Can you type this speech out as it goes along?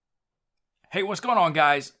Hey, what's going on,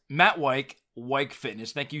 guys? Matt Wyke, Wyke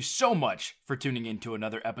Fitness. Thank you so much for tuning in to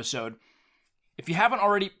another episode. If you haven't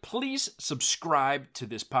already, please subscribe to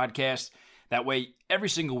this podcast. That way, every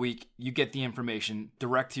single week, you get the information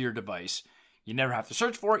direct to your device. You never have to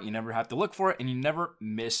search for it, you never have to look for it, and you never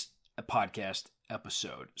miss a podcast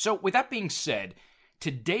episode. So, with that being said,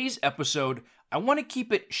 today's episode, I want to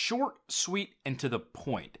keep it short, sweet, and to the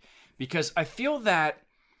point, because I feel that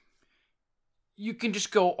you can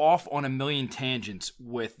just go off on a million tangents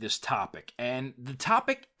with this topic. And the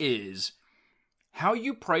topic is how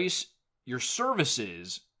you price your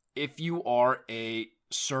services if you are a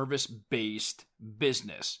service-based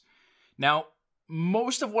business. Now,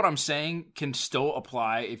 most of what I'm saying can still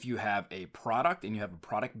apply if you have a product and you have a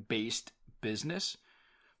product-based business.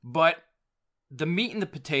 But the meat and the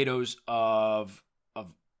potatoes of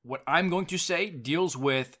what I'm going to say deals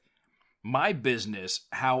with my business,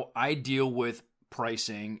 how I deal with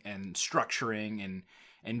pricing and structuring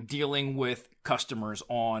and dealing with customers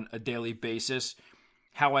on a daily basis,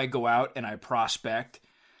 how I go out and I prospect.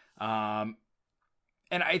 And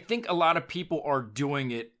I think a lot of people are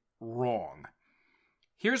doing it wrong.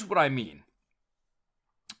 Here's what I mean.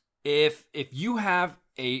 If you have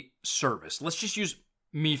a service, let's just use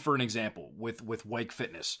me for an example with Wyke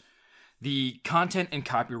Fitness, the content and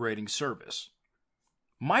copywriting service.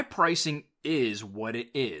 My pricing is what it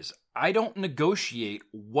is. I don't negotiate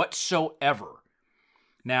whatsoever.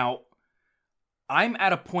 Now, I'm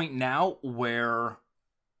at a point now where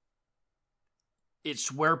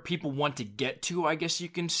it's where people want to get to, I guess you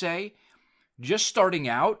can say. Just starting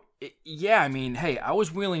out, hey, I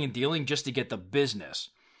was wheeling and dealing just to get the business.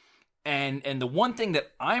 And the one thing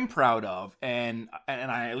that I'm proud of, and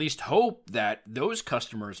I at least hope that those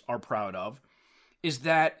customers are proud of, is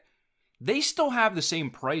that they still have the same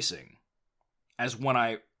pricing as when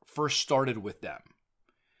I first started with them.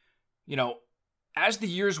 You know, as the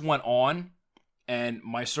years went on and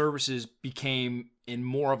my services became in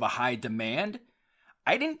more of a high demand,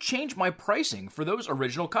 I didn't change my pricing for those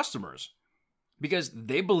original customers because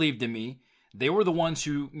they believed in me. They were the ones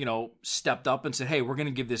who, stepped up and said, hey, we're going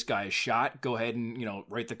to give this guy a shot. Go ahead and,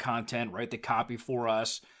 write the content, write the copy for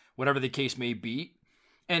us, whatever the case may be.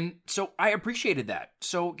 And so I appreciated that.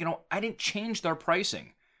 So, I didn't change their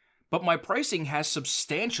pricing. But my pricing has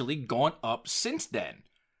substantially gone up since then.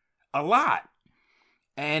 A lot.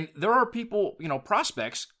 And there are people,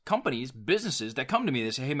 prospects, companies, businesses that come to me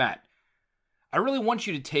and say, hey, Matt, I really want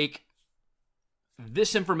you to take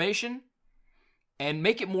this information and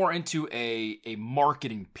make it more into a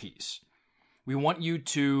marketing piece. We want you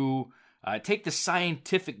to take the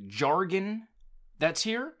scientific jargon that's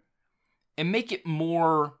here and make it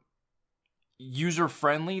more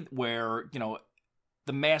user-friendly where,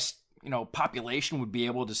 the mass, population would be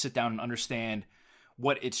able to sit down and understand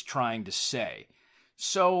what it's trying to say.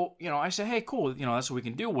 So, I say, hey, cool, that's what we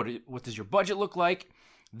can do. What does your budget look like?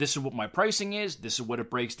 This is what my pricing is. This is what it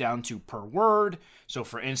breaks down to per word. So,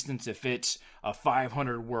 for instance, if it's a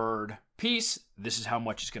 500-word piece, this is how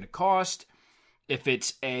much it's going to cost. If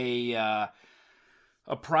it's a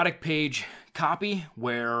product page copy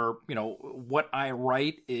where, what I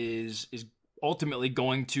write is ultimately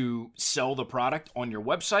going to sell the product on your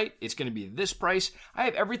website, it's going to be this price. I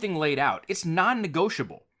have everything laid out. It's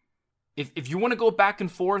non-negotiable. If you want to go back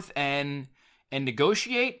and forth and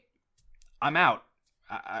negotiate, I'm out.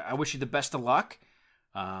 I wish you the best of luck.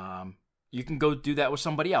 You can go do that with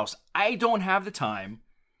somebody else. I don't have the time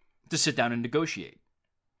to sit down and negotiate.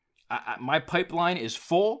 My pipeline is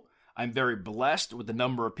full. I'm very blessed with the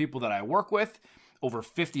number of people that I work with. Over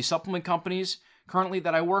 50 supplement companies currently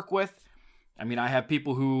that I work with. I mean, I have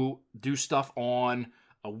people who do stuff on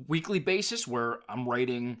a weekly basis where I'm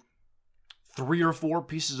writing 3 or 4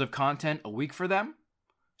 pieces of content a week for them.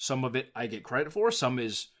 Some of it I get credit for. Some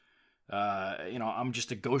is, I'm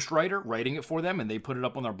just a ghostwriter writing it for them, and they put it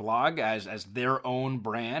up on their blog as their own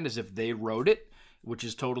brand, as if they wrote it, which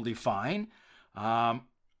is totally fine.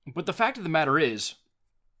 But the fact of the matter is,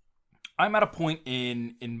 I'm at a point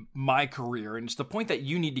in my career, and it's the point that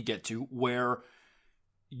you need to get to, where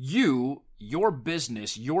your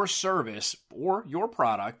business, your service, or your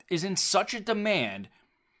product is in such a demand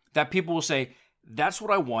that people will say, that's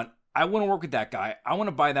what I want. I want to work with that guy. I want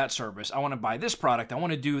to buy that service. I want to buy this product. I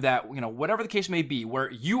want to do that, whatever the case may be, where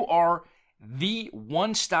you are the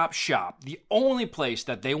one-stop shop, the only place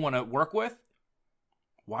that they want to work with.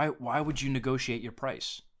 Why would you negotiate your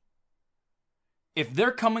price? If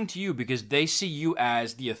they're coming to you because they see you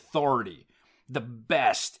as the authority, the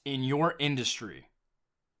best in your industry,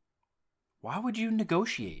 why would you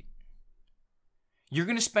negotiate? You're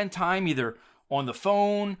going to spend time either on the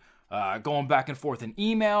phone, going back and forth in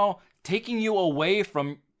email, taking you away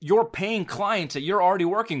from your paying clients that you're already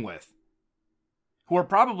working with, who are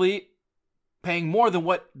probably paying more than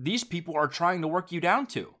what these people are trying to work you down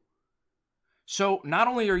to. So not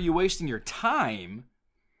only are you wasting your time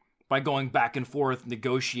by going back and forth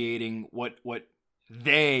negotiating what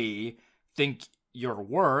they think you're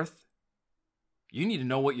worth, you need to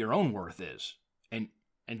know what your own worth is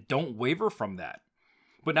and don't waver from that.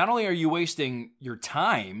 But not only are you wasting your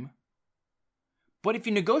time, but if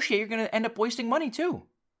you negotiate, you're going to end up wasting money too.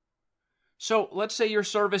 So let's say your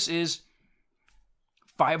service is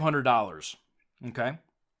 $500, okay?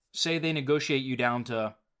 Say they negotiate you down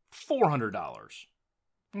to $400.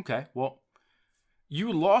 Okay, well,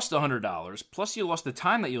 you lost $100, plus you lost the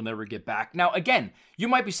time that you'll never get back. Now, again, you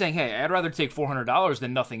might be saying, hey, I'd rather take $400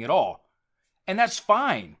 than nothing at all. And that's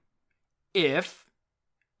fine if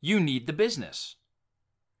you need the business.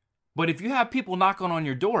 But if you have people knocking on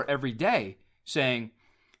your door every day saying,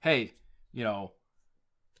 hey,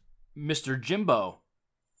 Mr. Jimbo,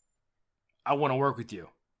 I want to work with you.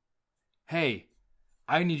 Hey,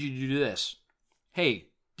 I need you to do this. Hey,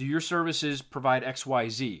 do your services provide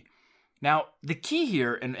XYZ? Now, the key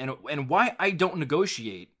here and why I don't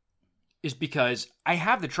negotiate is because I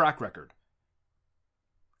have the track record.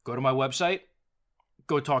 Go to my website,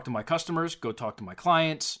 go talk to my customers, go talk to my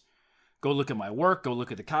clients, go look at my work, go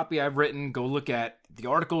look at the copy I've written, go look at the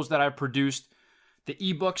articles that I've produced, the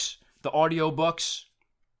ebooks, the audio books.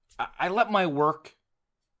 I let my work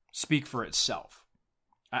speak for itself.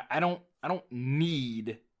 I don't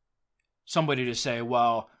need somebody to say,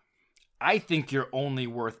 well, I think you're only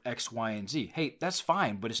worth X, Y, and Z. Hey, that's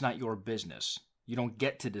fine, but it's not your business. You don't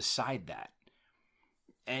get to decide that.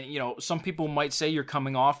 And, some people might say you're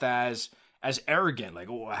coming off as arrogant, like,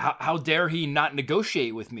 oh, how dare he not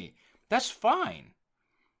negotiate with me? That's fine.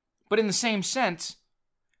 But in the same sense,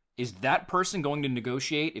 is that person going to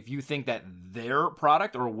negotiate if you think that their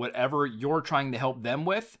product or whatever you're trying to help them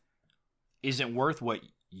with isn't worth what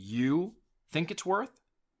you think it's worth?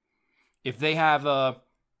 If they have a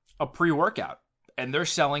pre-workout and they're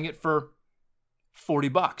selling it for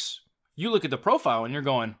 $40, you look at the profile and you're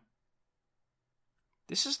going,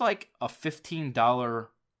 this is like a $15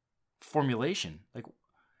 formulation. Like,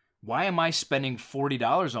 why am I spending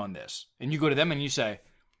 $40 on this? And you go to them and you say,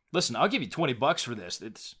 listen, I'll give you $20 for this.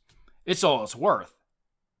 It's all it's worth.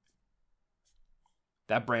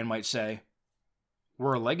 That brand might say,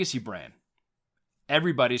 we're a legacy brand.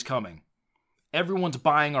 Everybody's coming. Everyone's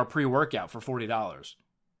buying our pre-workout for $40.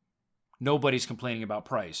 Nobody's complaining about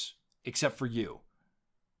price, except for you.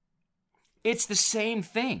 It's the same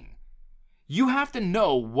thing. You have to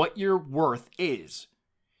know what your worth is.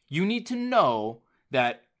 You need to know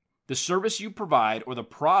that the service you provide or the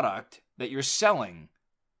product that you're selling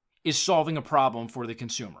is solving a problem for the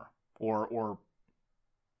consumer or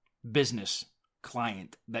business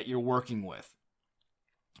client that you're working with.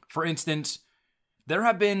 For instance, there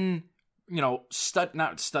have been,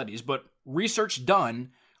 not studies, but research done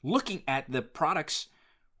looking at the products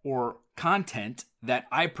or content that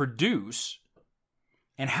I produce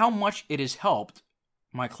and how much it has helped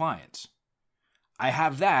my clients. I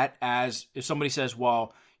have that as if somebody says,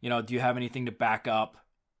 well, do you have anything to back up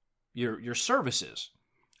your services?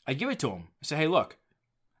 I give it to them. I say, hey, look,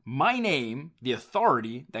 my name, the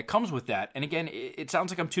authority that comes with that, and again, it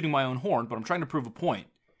sounds like I'm tooting my own horn, but I'm trying to prove a point,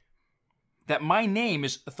 that my name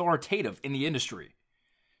is authoritative in the industry.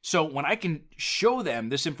 So when I can show them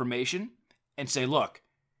this information and say, look,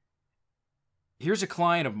 here's a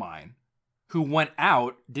client of mine who went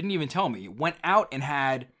out, didn't even tell me, went out and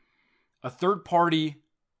had a third-party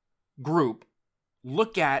group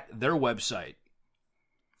look at their website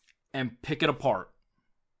and pick it apart.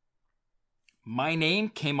 My name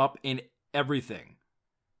came up in everything.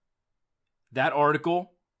 That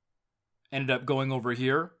article ended up going over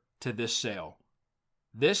here to this sale.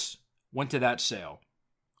 This went to that sale.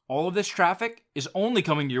 All of this traffic is only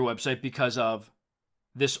coming to your website because of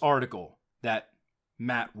this article that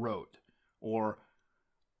Matt wrote. Or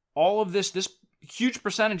all of this huge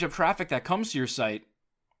percentage of traffic that comes to your site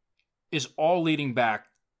is all leading back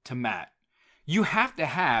to Matt. You have to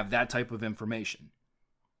have that type of information.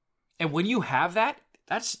 And when you have that,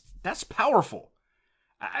 that's powerful.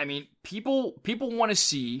 I mean, people want to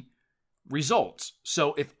see results.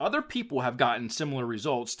 So if other people have gotten similar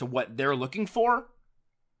results to what they're looking for,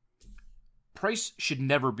 price should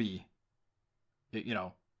never be,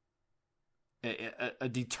 a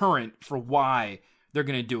deterrent for why they're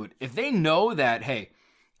going to do it. If they know that, hey,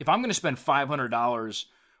 if I'm going to spend $500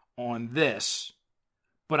 on this,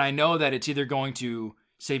 but I know that it's either going to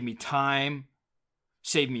save me time,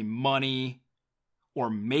 save me money, or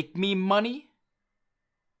make me money,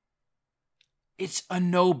 it's a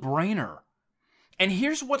no-brainer. And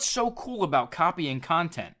here's what's so cool about copy and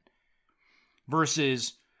content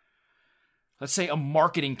versus, let's say, a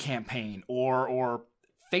marketing campaign or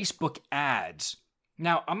Facebook ads.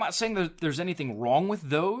 Now, I'm not saying that there's anything wrong with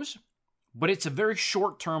those, but it's a very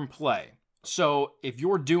short-term play. So if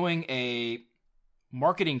you're doing a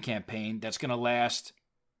marketing campaign that's going to last,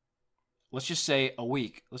 let's just say a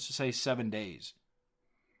week, let's just say 7 days,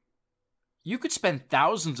 you could spend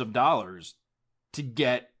thousands of dollars to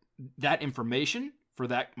get that information for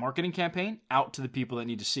that marketing campaign out to the people that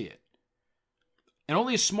need to see it. And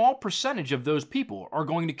only a small percentage of those people are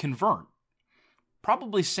going to convert,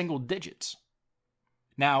 probably single digits.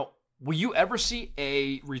 Now, will you ever see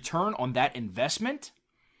a return on that investment?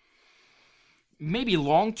 Maybe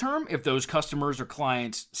long term if those customers or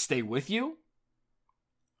clients stay with you.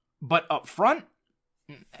 But up front,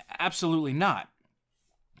 absolutely not.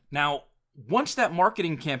 Now, once that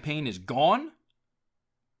marketing campaign is gone,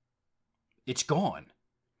 it's gone.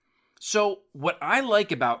 So what I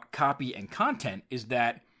like about copy and content is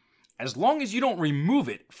that as long as you don't remove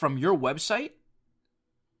it from your website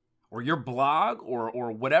or your blog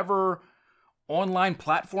or whatever online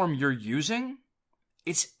platform you're using,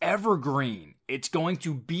 it's evergreen. It's going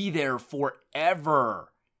to be there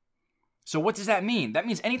forever. So what does that mean? That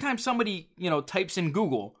means anytime somebody, types in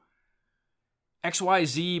Google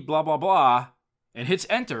XYZ blah blah blah and hits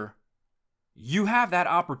enter, you have that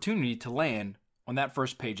opportunity to land on that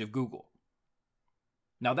first page of Google.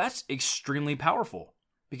 Now that's extremely powerful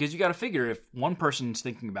because you got to figure if one person's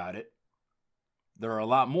thinking about it, there are a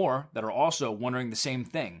lot more that are also wondering the same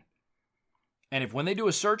thing. And if when they do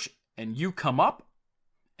a search and you come up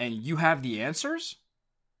and you have the answers,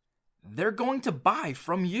 they're going to buy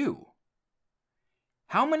from you.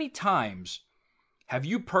 How many times have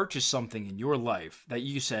you purchased something in your life that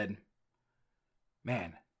you said,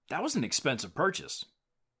 man, that was an expensive purchase?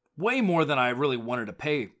 Way more than I really wanted to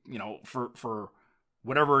pay, for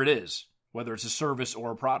whatever it is, whether it's a service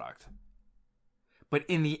or a product. But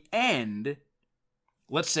in the end,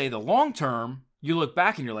 let's say the long term, you look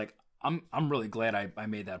back and you're like, I'm really glad I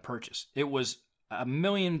made that purchase. It was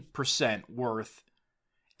 1,000,000% worth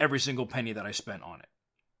every single penny that I spent on it.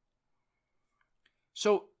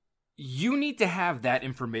 So you need to have that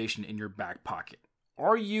information in your back pocket.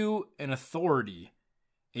 Are you an authority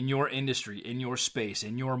in your industry, in your space,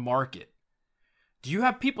 in your market? Do you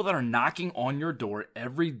have people that are knocking on your door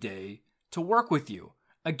every day to work with you?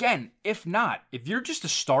 Again, if not, if you're just a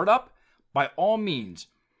startup, by all means,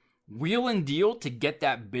 wheel and deal to get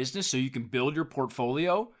that business so you can build your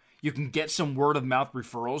portfolio. You can get some word of mouth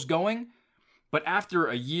referrals going. But after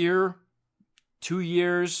a year, 2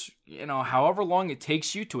 years, however long it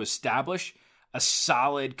takes you to establish a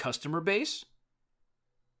solid customer base,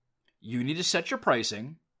 you need to set your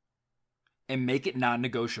pricing and make it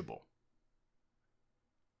non-negotiable.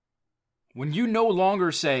 When you no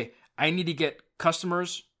longer say, I need to get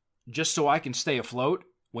customers just so I can stay afloat,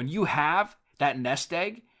 when you have that nest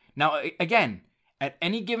egg, now again, at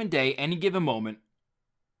any given day, any given moment,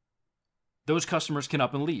 those customers can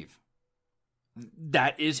up and leave.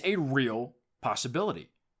 That is a real possibility.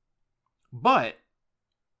 But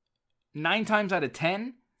 9 times out of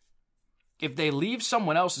 10, if they leave,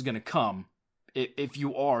 someone else is going to come if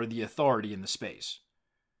you are the authority in the space.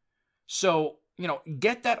 So,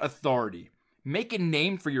 get that authority. Make a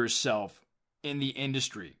name for yourself in the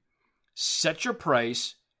industry. Set your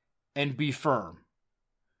price and be firm.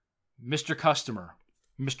 Mr. Customer,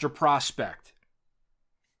 Mr. Prospect,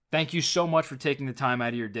 thank you so much for taking the time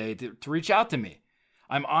out of your day to reach out to me.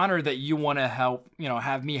 I'm honored that you want to help,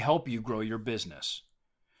 have me help you grow your business.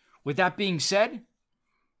 With that being said,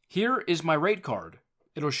 here is my rate card.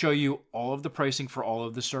 It'll show you all of the pricing for all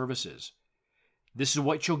of the services. This is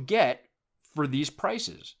what you'll get for these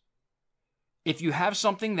prices. If you have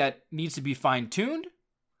something that needs to be fine-tuned,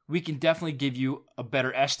 we can definitely give you a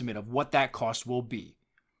better estimate of what that cost will be.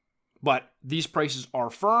 But these prices are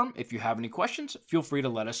firm. If you have any questions, feel free to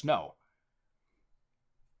let us know.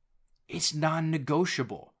 It's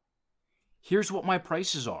non-negotiable. Here's what my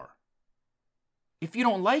prices are. If you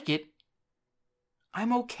don't like it,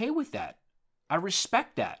 I'm okay with that. I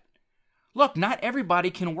respect that. Look, not everybody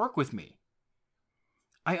can work with me.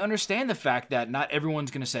 I understand the fact that not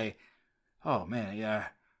everyone's going to say, oh man,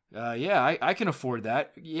 I can afford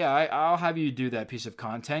that. Yeah, I'll have you do that piece of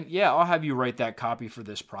content. Yeah, I'll have you write that copy for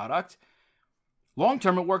this product. Long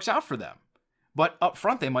term, it works out for them. But up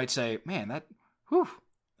front, they might say, man, that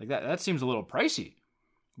seems a little pricey.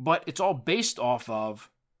 But it's all based off of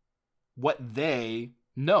what they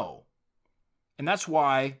know. And that's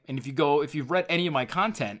why, and if you've read any of my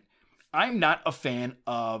content, I'm not a fan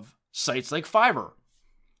of sites like Fiverr.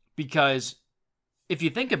 Because if you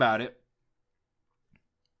think about it,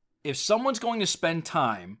 if someone's going to spend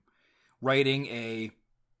time writing a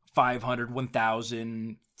 500,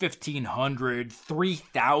 1,000, 1,500,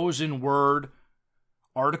 3,000 word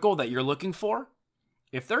article that you're looking for,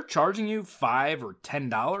 if they're charging you $5 or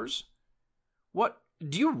 $10, what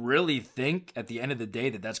do you really think at the end of the day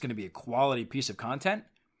that that's going to be a quality piece of content?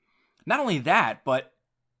 Not only that, but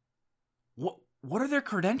what are their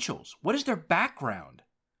credentials? What is their background?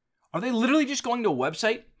 Are they literally just going to a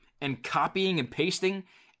website and copying and pasting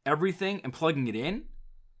everything and plugging it in?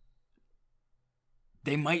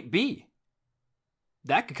 They might be.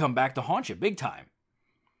 That could come back to haunt you big time.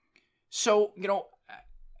 So,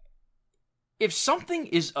 if something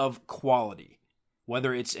is of quality,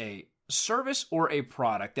 whether it's a service or a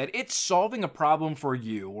product, that it's solving a problem for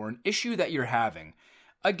you or an issue that you're having,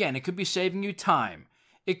 again, it could be saving you time,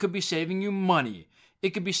 it could be saving you money, it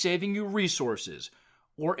could be saving you resources,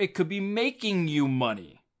 or it could be making you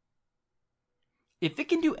money. If it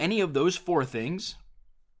can do any of those four things,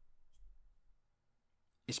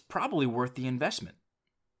 it's probably worth the investment,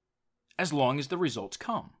 as long as the results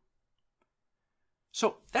come.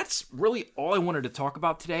 So that's really all I wanted to talk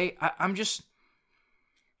about today.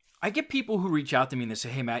 I get people who reach out to me and they say,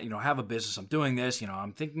 hey, Matt, I have a business. I'm doing this.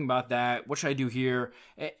 I'm thinking about that. What should I do here?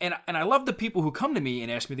 And I love the people who come to me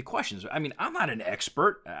and ask me the questions. I mean, I'm not an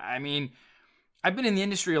expert. I've been in the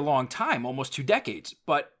industry a long time, almost 2 decades.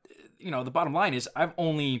 But, the bottom line is I've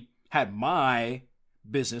only had my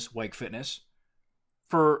business, Wike Fitness,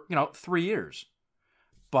 for, 3 years.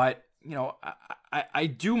 But, I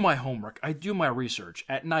do my homework. I do my research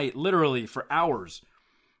at night, literally for hours.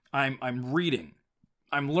 I'm reading.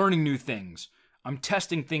 I'm learning new things. I'm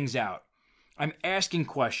testing things out. I'm asking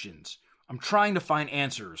questions. I'm trying to find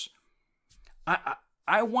answers.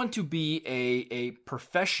 I want to be a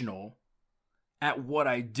professional at what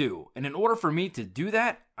I do. And in order for me to do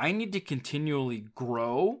that, I need to continually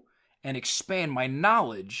grow and expand my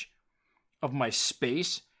knowledge of my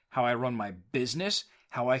space, how I run my business,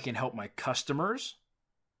 how I can help my customers,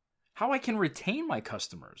 how I can retain my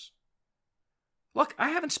customers. Look, I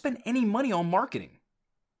haven't spent any money on marketing.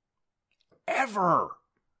 Ever.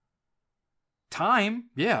 Time,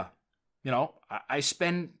 yeah. I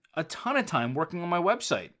spend a ton of time working on my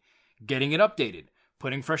website, getting it updated,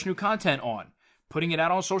 putting fresh new content on, putting it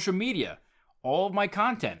out on social media, all of my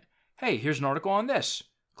content. Hey, here's an article on this.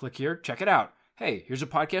 Click here, check it out. Hey, here's a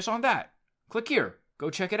podcast on that. Click here, go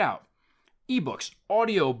check it out. Ebooks,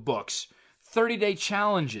 audiobooks, 30-day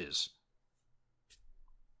challenges.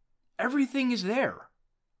 Everything is there.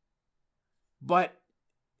 But,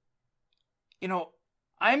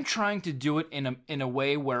 I'm trying to do it in a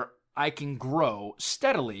way where I can grow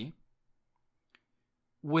steadily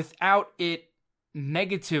without it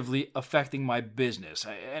negatively affecting my business.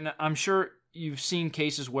 And I'm sure you've seen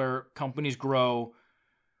cases where companies grow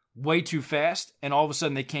way too fast and all of a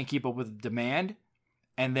sudden they can't keep up with demand.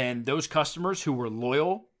 And then those customers who were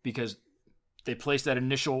loyal because they placed that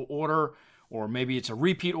initial order, or maybe it's a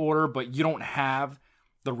repeat order, but you don't have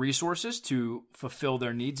the resources to fulfill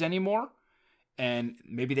their needs anymore, and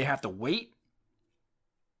maybe they have to wait,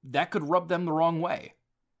 that could rub them the wrong way.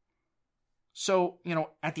 So,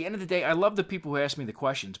 at the end of the day, I love the people who ask me the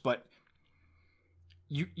questions, but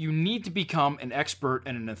you need to become an expert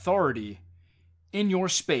and an authority in your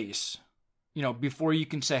space, before you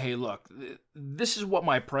can say, hey, look, this is what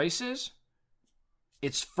my price is.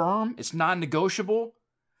 It's firm. It's non-negotiable.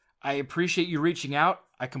 I appreciate you reaching out.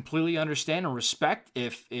 I completely understand and respect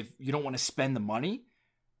if you don't want to spend the money.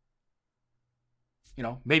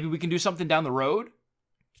 Maybe we can do something down the road.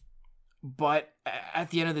 But at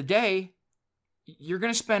the end of the day, you're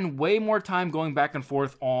going to spend way more time going back and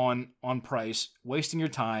forth on price, wasting your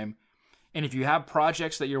time. And if you have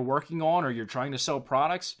projects that you're working on or you're trying to sell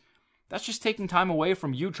products, that's just taking time away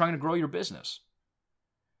from you trying to grow your business.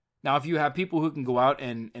 Now, if you have people who can go out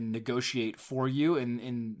and negotiate for you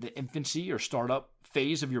in the infancy or startup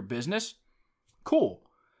phase of your business, cool.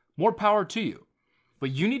 More power to you. But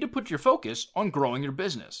you need to put your focus on growing your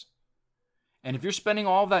business. And if you're spending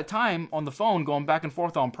all of that time on the phone going back and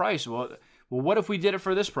forth on price, well, what if we did it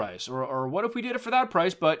for this price? Or what if we did it for that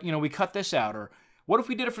price, but we cut this out? Or what if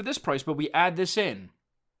we did it for this price, but we add this in?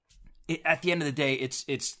 At the end of the day,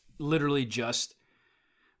 it's literally just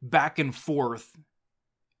back and forth.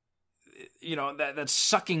 That's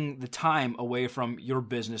sucking the time away from your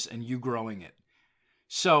business and you growing it.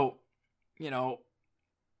 So,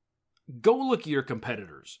 go look at your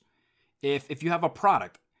competitors. If you have a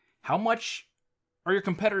product, how much are your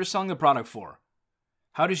competitors selling the product for?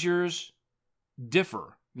 How does yours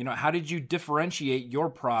differ? How did you differentiate your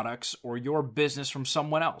products or your business from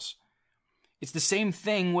someone else? It's the same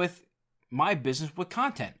thing with my business with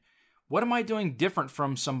content. What am I doing different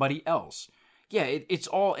from somebody else? Yeah, it's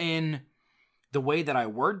all in the way that I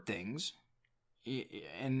word things.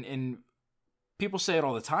 And people say it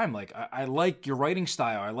all the time, like, I like your writing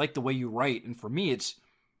style. I like the way you write. And for me,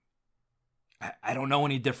 I don't know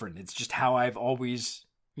any different. It's just how I've always,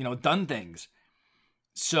 done things.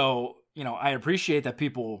 So, I appreciate that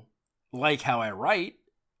people like how I write,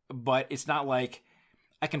 but it's not like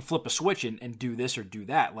I can flip a switch and do this or do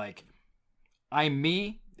that. Like, I'm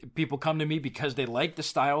me. People come to me because they like the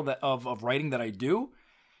style of writing that I do,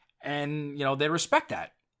 and, they respect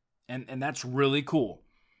that. And that's really cool.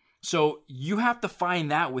 So you have to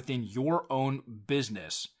find that within your own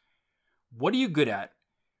business. What are you good at?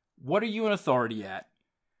 What are you an authority at?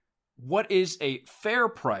 What is a fair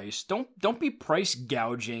price? Don't be price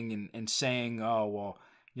gouging and saying, oh,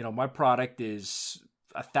 well, my product is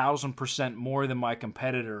 1,000% more than my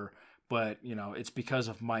competitor, but, it's because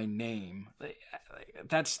of my name.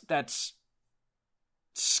 That's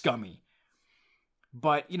scummy.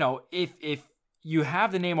 But, if you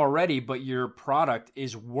have the name already, but your product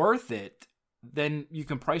is worth it, then you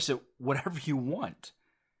can price it whatever you want.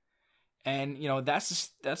 And, that's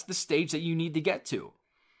the stage that you need to get to.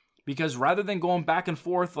 Because rather than going back and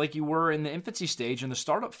forth like you were in the infancy stage, in the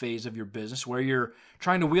startup phase of your business, where you're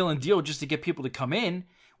trying to wheel and deal just to get people to come in,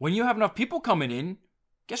 when you have enough people coming in,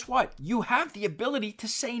 guess what? You have the ability to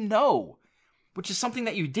say no, which is something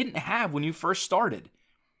that you didn't have when you first started.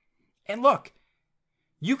 And look,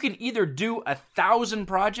 you can either do 1,000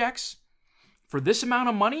 projects for this amount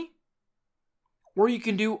of money, or you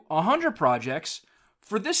can do 100 projects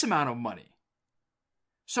for this amount of money.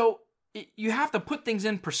 So you have to put things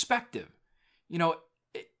in perspective.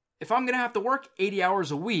 If I'm going to have to work 80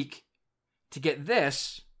 hours a week to get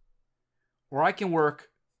this, or I can work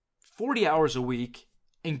 40 hours a week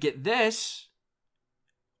and get this,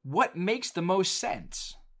 what makes the most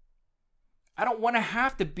sense? I don't want to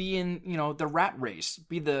have to be in, the rat race,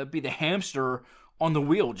 be the hamster on the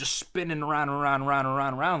wheel, just spinning around,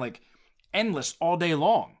 like endless all day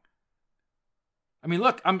long. I mean,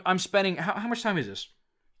 look, I'm spending, how much time is this?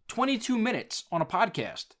 22 minutes on a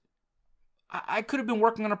podcast. I could have been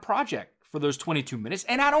working on a project for those 22 minutes,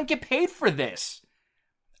 and I don't get paid for this.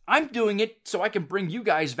 I'm doing it so I can bring you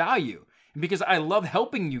guys value, and because I love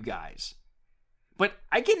helping you guys. But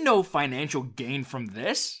I get no financial gain from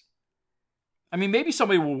this. I mean, maybe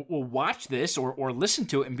somebody will watch this or listen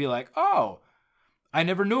to it and be like, oh, I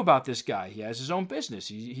never knew about this guy. He has his own business.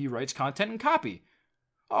 He writes content and copy.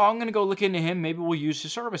 Oh, I'm going to go look into him. Maybe we'll use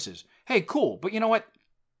his services. Hey, cool. But you know what?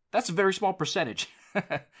 That's a very small percentage.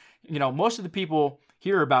 Most of the people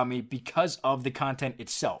hear about me because of the content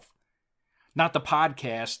itself, not the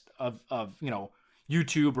podcast of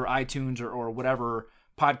YouTube or iTunes or whatever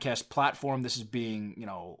podcast platform this is being,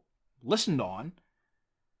 listened on.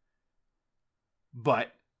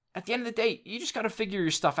 But at the end of the day, you just got to figure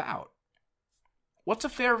your stuff out. What's a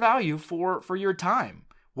fair value for your time?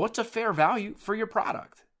 What's a fair value for your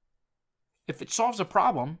product? If it solves a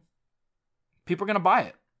problem, people are going to buy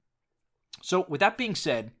it. So with that being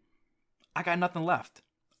said, I got nothing left.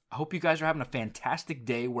 I hope you guys are having a fantastic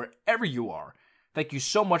day wherever you are. Thank you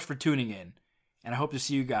so much for tuning in, and I hope to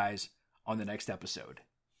see you guys on the next episode.